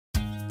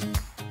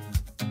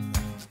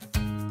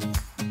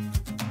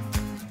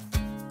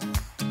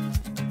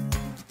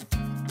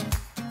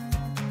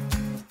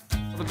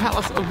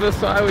Palace of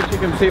Versailles, which you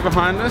can see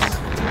behind us.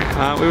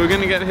 We were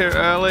going to get here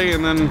early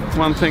and then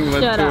one thing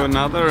led to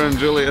another and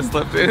Julia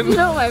slept in. It's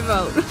not my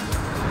fault.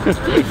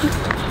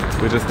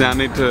 We just now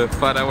need to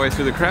fight our way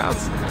through the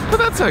crowds. But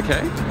that's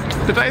okay.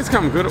 The day's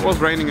come good. It was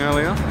raining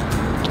earlier.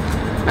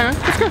 Anyway,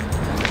 let's go.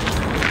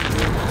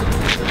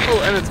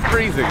 Oh, and it's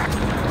freezing.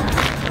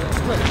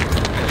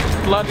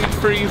 Bloody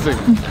freezing.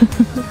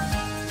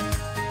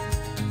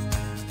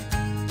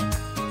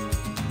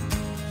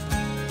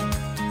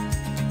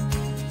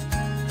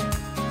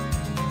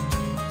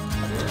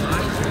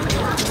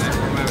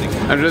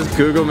 I'm just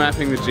Google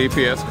mapping the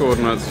GPS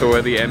coordinates for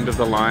where the end of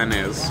the line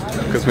is,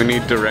 because we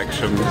need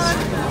directions.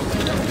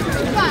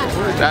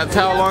 That's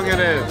how long it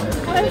is.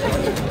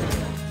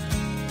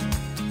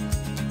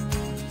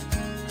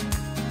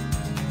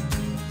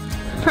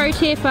 Pro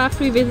tip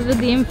after we visited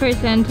the info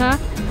centre,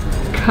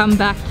 come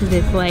back to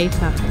this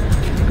later.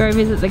 Go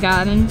visit the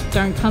garden,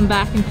 don't come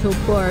back until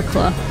 4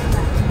 o'clock.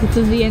 This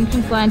is the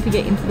entrance line to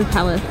get into the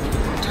palace.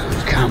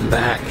 Don't come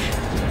back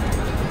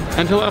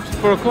until after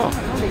 4 o'clock.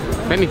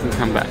 Then you can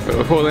come back, but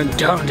before then,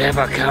 don't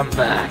ever come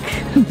back.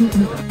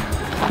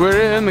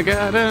 We're in the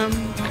garden.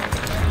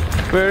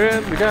 We're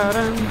in the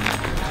garden.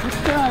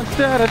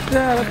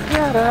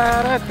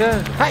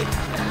 Hey!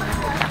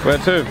 Where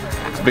to?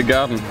 It's a big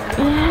garden.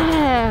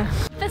 Yeah!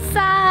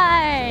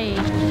 Versailles!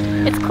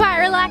 It's quite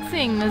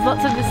relaxing. There's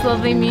lots of this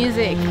lovely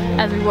music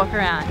as we walk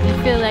around. You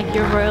feel like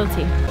you're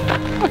royalty.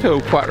 I feel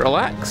quite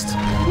relaxed.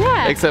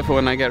 Yeah. Except for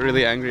when I get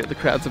really angry at the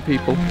crowds of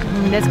people.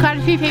 There's quite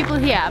a few people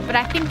here, but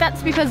I think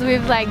that's because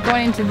we've like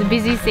gone into the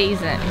busy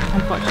season,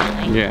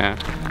 unfortunately. Yeah,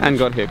 and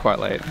got here quite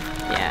late.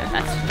 Yeah,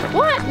 that's true.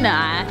 What?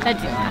 Nah, that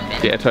didn't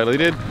happen. Yeah, totally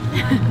did.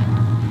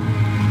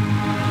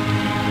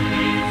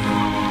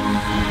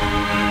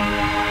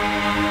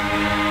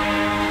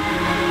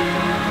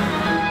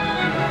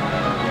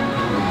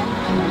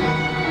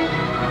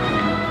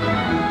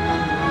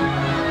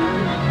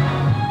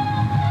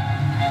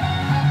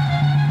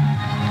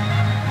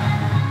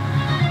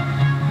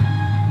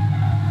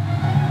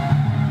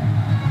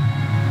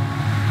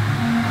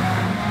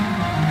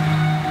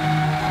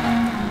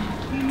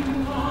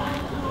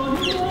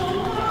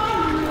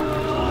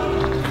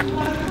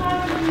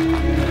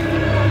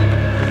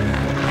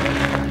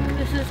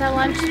 Our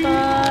lunch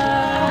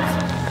spot.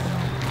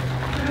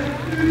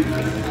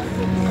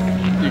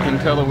 You can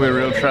tell that we're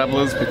real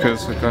travellers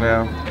because we've got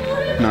our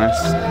nice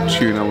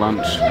tuna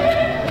lunch.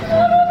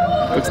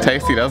 Looks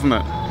tasty, doesn't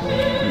it?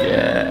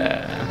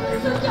 Yeah.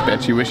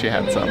 Bet you wish you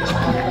had some.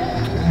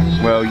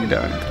 Well, you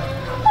don't.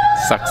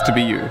 Sucks to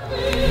be you.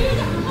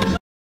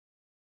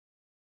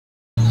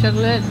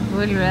 Chocolate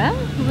Bouillon,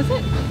 what was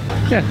it?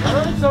 Yeah.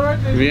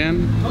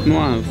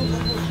 Viennoise.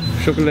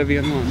 Chocolat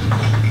viennoise.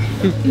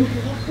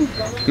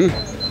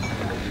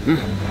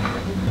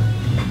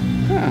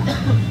 Ah,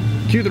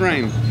 cue the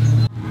rain.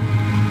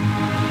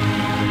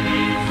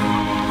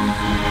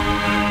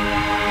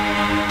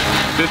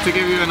 Just to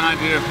give you an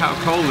idea of how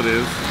cold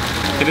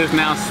it is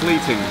now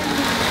sleeting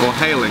or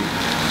hailing.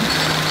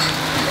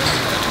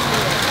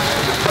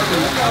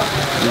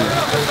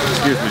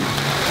 Excuse me.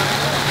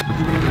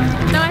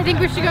 No, I think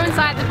we should go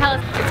inside the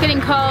palace. It's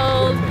getting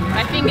cold.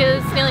 My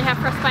fingers nearly have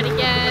frostbite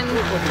again.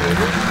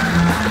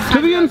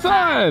 To the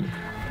inside!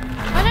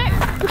 Oh no!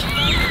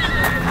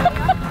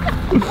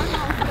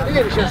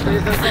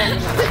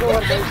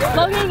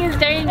 Vlogging is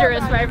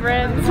dangerous, my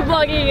friends.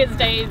 Vlogging is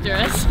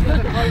dangerous.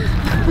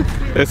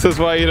 This is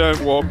why you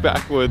don't walk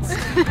backwards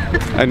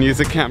and use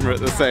a camera at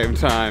the same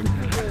time.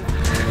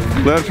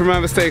 Learn from our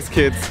mistakes,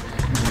 kids.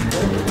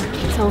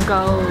 It's all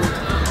gold.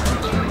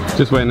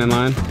 Just waiting in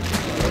line.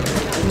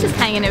 Just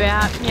hanging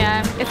about,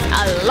 yeah. It's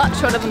a lot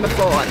shorter than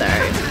before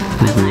though.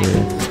 By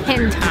like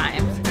 10 times.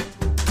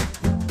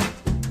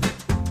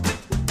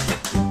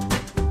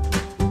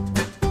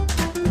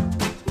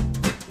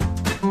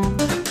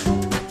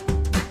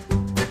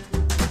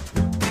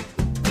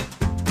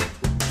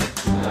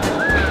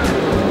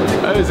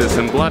 Those are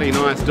some bloody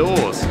nice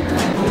doors.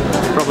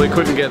 Probably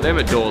couldn't get them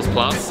at Doors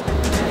Plus.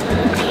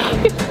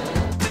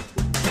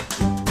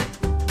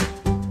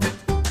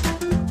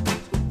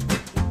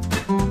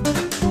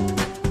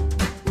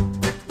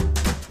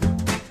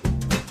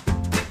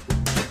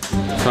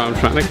 So I'm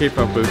trying to keep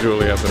up with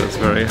Julia, but it's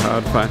very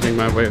hard finding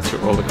my way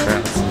through all the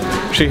crowds.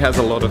 She has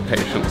a lot of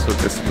patience with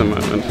this at the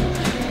moment.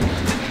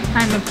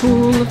 I'm a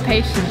pool of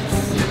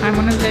patience. I'm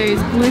one of those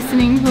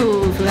glistening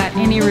pools without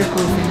any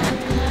ripples in it.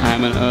 I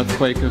am an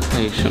earthquake of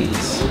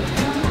patience.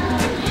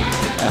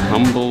 A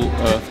humble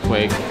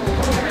earthquake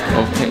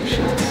of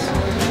patience.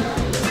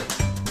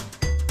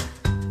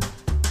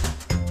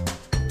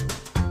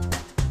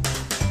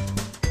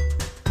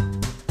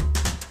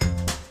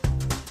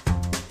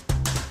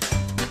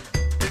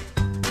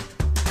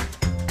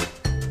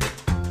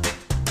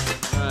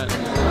 Alright,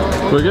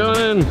 we're going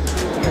in.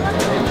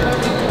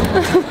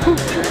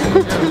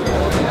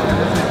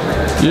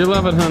 You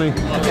love it, honey.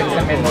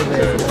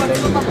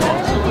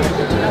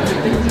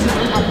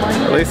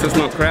 At least it's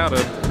not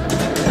crowded.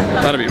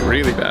 That'd be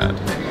really bad.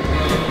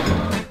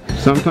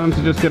 Sometimes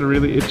you just get a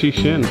really itchy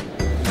shin.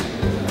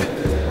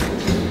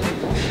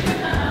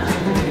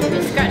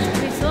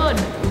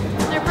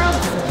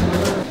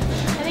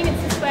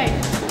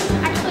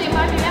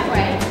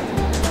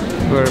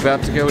 We're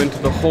about to go into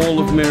the Hall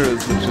of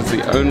Mirrors, which is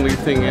the only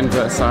thing in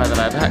Versailles that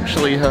I've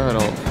actually heard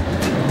of.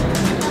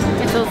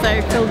 It's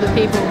also filled with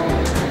people.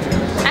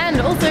 And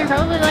also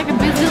probably like a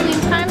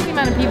bazillion times the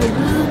amount of people.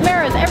 There's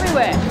mirrors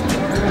everywhere.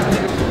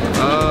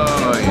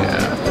 Oh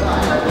yeah.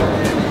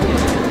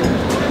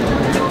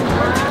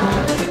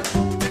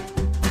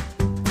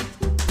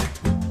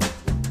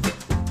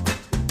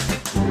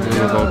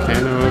 The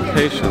volcano of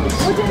patience.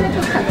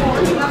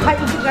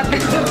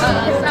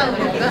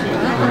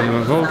 I'm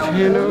a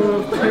volcano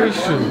of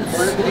patience.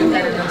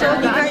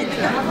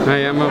 I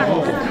am a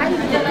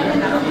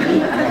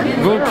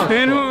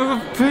volcano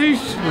of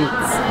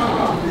patience.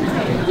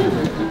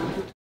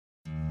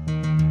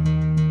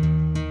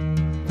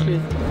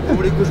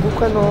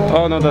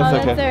 Oh no, that's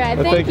okay. That's alright,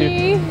 thank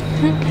you.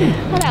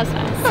 Well, that was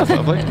nice. That's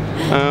lovely.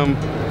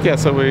 Yeah,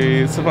 so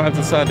we survived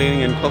the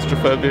sardine and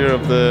claustrophobia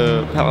of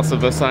the Palace of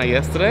Versailles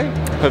yesterday.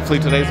 Hopefully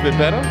today's a bit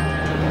better.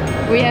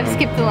 We have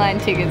skipped the line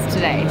tickets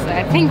today, so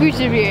I think we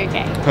should be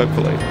okay.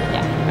 Hopefully.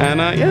 Yeah. And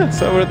yeah,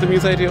 so we're at the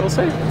Musée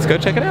d'Orsay. Let's go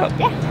check it out.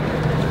 Yeah.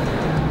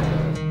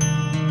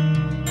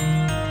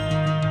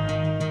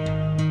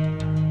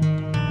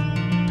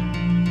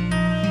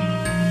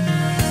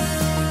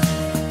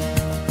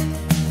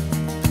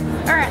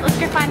 Alright, let's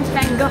go find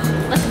Van Gogh.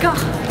 Let's go.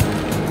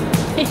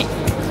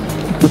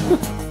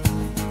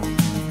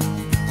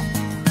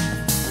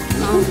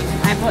 Oh,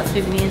 I bought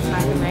souvenirs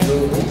by the way.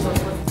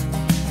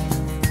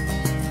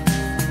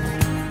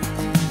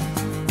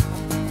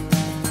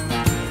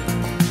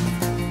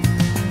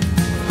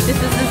 This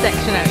is the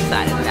section I'm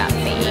excited about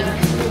seeing.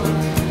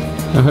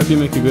 I hope you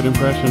make a good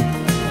impression.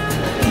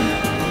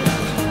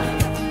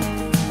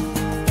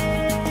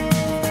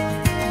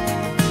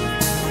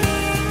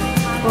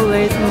 Although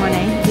it's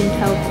Monet, you can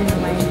tell from the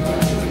way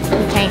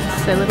he paints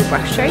the little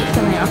brush strokes,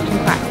 and they're often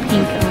quite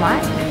pink and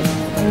light.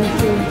 And this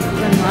is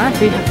Renoir,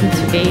 who happens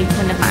to be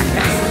one of my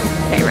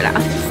favourite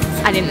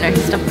artists. I didn't know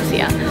his stuff was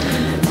here,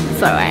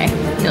 so I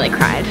nearly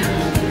cried.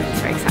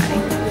 It's very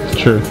exciting.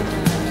 True.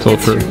 It's all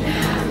true.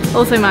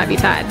 Also might be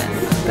tiredness,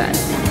 but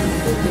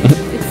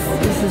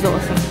this is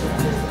awesome.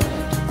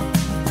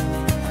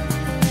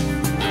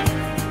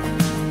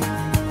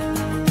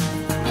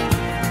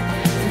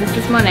 This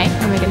is Monet,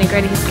 and we're going to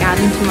go to his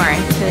garden tomorrow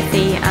to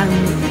see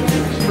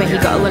where he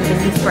got a lot of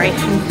his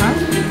inspiration from,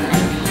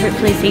 and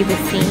hopefully see this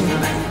scene.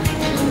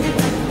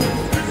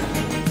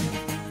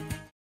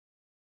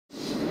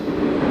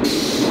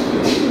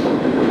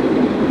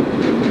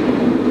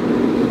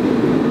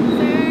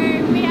 So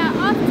we are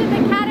off to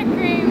the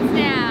catacombs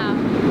now.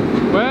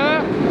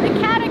 Where? The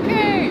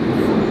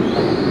catacombs!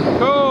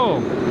 Cool!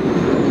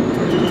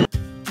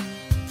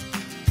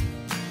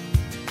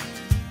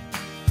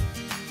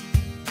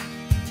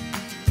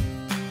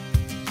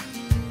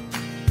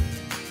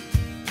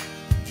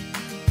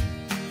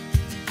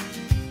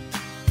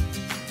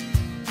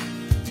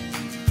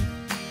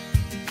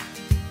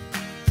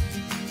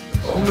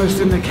 Almost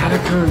in the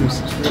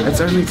catacombs. It's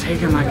only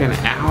taken like an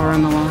hour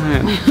on the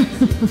line.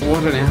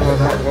 What an hour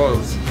that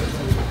was.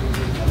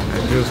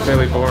 It was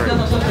fairly boring.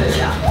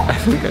 I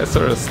think I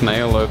saw a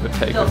snail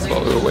overtake us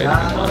while we were waiting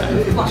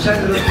in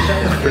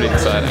line. Pretty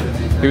exciting.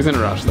 He was in a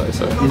rush though,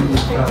 so.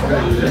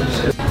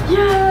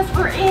 Yes,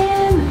 we're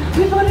in!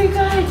 We got it,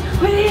 guys!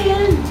 We're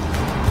in!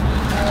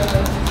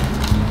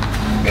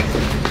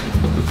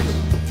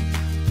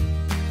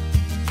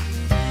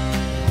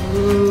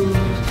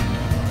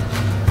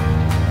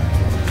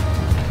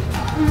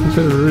 It's a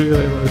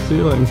really low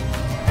ceiling.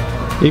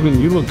 Even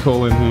you look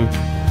tall in here.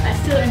 I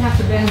still don't have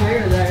to bend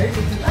over though,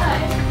 because I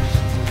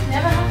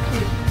never have to.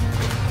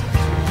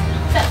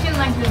 That's in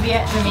like the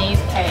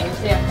Vietnamese caves,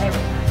 they have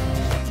table.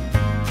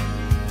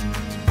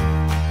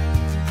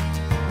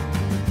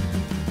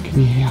 Can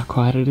you hear how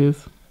quiet it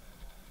is?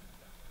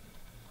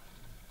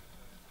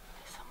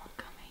 There's someone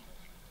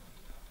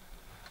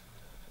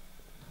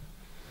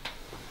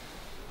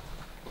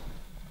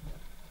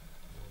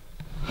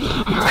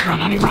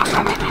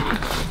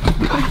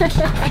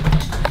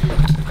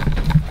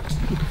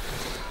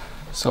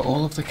So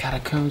all of the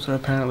catacombs were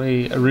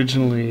apparently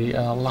originally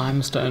a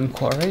limestone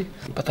quarry,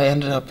 but they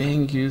ended up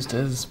being used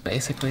as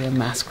basically a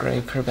mass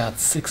grave for about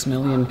 6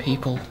 million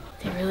people.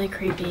 They're really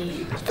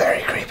creepy. It's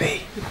very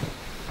creepy.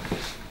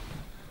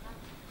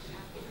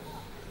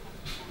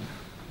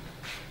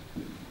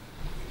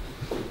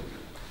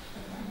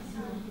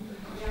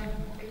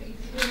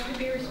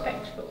 Be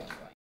respectful.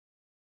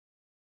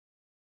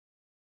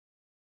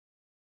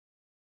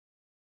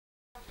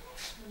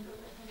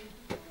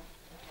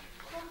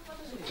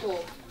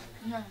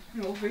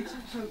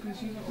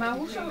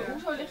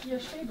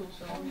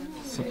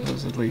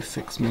 Supposedly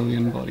 6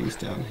 million bodies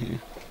down here.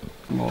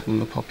 More than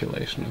the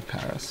population of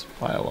Paris,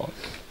 by a lot.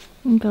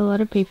 I think a lot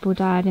of people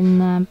died in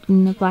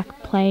the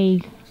Black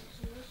Plague.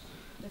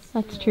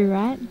 That's true,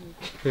 right?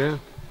 Yeah.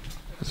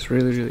 It's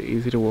really, really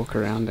easy to walk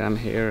around down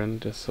here and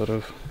just sort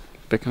of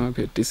become a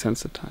bit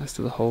desensitized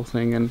to the whole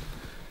thing and,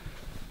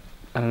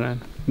 I don't know,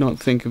 not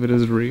think of it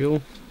as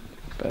real.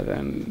 But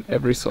then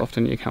every so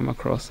often you come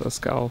across a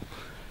skull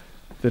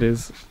that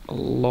is a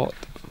lot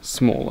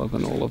smaller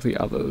than all of the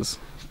others,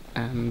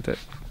 and it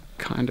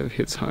kind of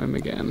hits home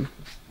again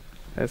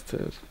as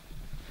to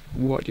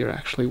what you're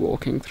actually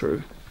walking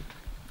through.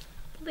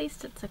 At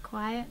least it's a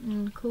quiet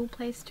and cool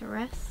place to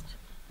rest.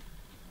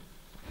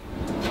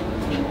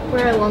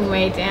 We're a long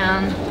way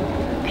down.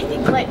 I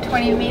think like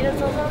 20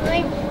 meters or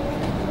something.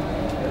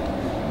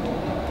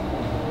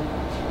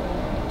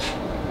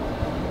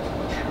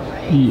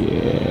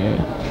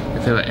 Yeah.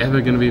 If there were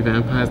ever going to be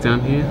vampires down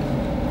here,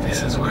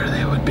 this is where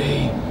they would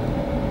be.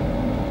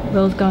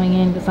 Will's going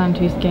in because I'm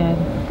too scared.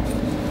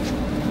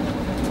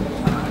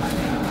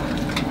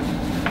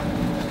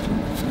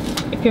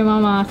 If your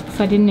mum asks,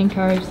 I didn't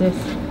encourage this.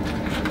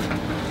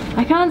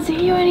 I can't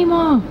see you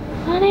anymore!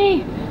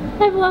 Honey!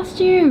 I've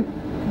lost you!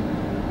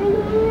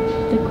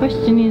 The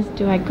question is,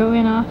 do I go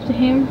in after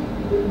him?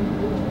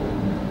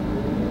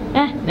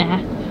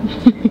 Nah.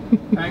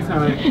 Thanks,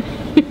 honey.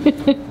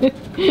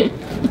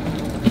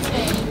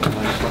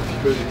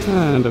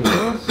 And of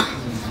course,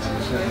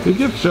 the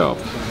gift shop.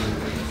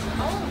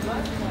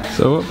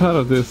 So what part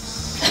of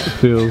this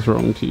feels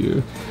wrong to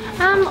you?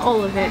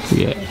 All of it.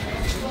 Yeah.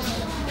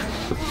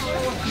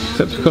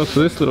 Except of course for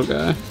this little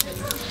guy.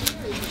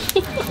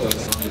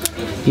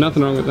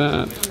 Nothing wrong with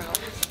that.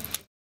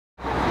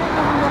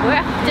 We're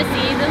off to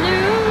see the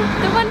Louvre,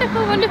 the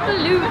wonderful, wonderful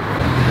Louvre.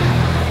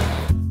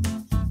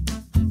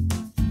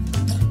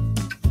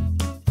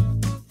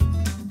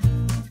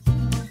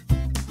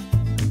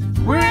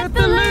 We're at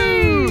the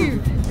Louvre!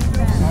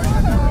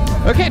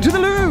 Okay, to the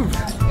Louvre!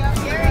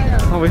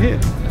 Oh, we're here.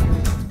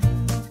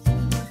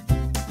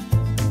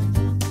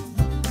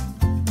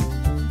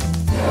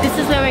 This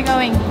is where we're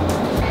going.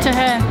 To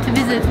her, to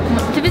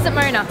visit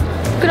Mona.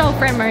 Good old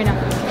friend Mona.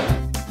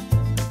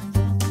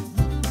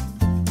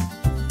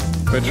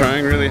 We're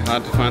trying really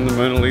hard to find the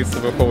Mona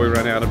Lisa before we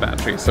run out of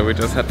battery, so we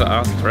just had to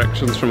ask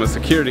directions from a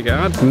security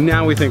guard.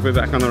 Now we think we're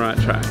back on the right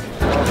track.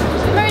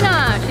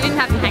 Mona! She didn't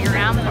have to hang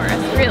around for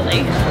us,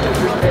 really.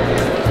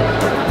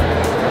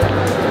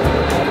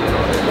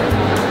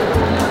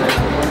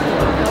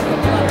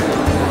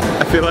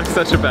 I feel like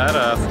such a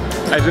badass.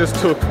 I just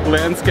took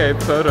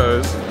landscape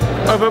photos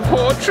of a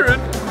portrait.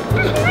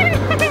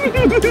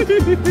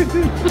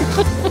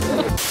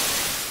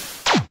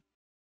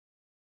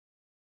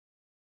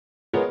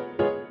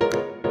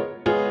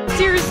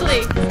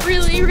 Seriously,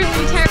 really,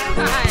 really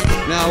terrified.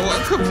 Now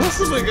what could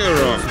possibly go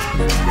wrong?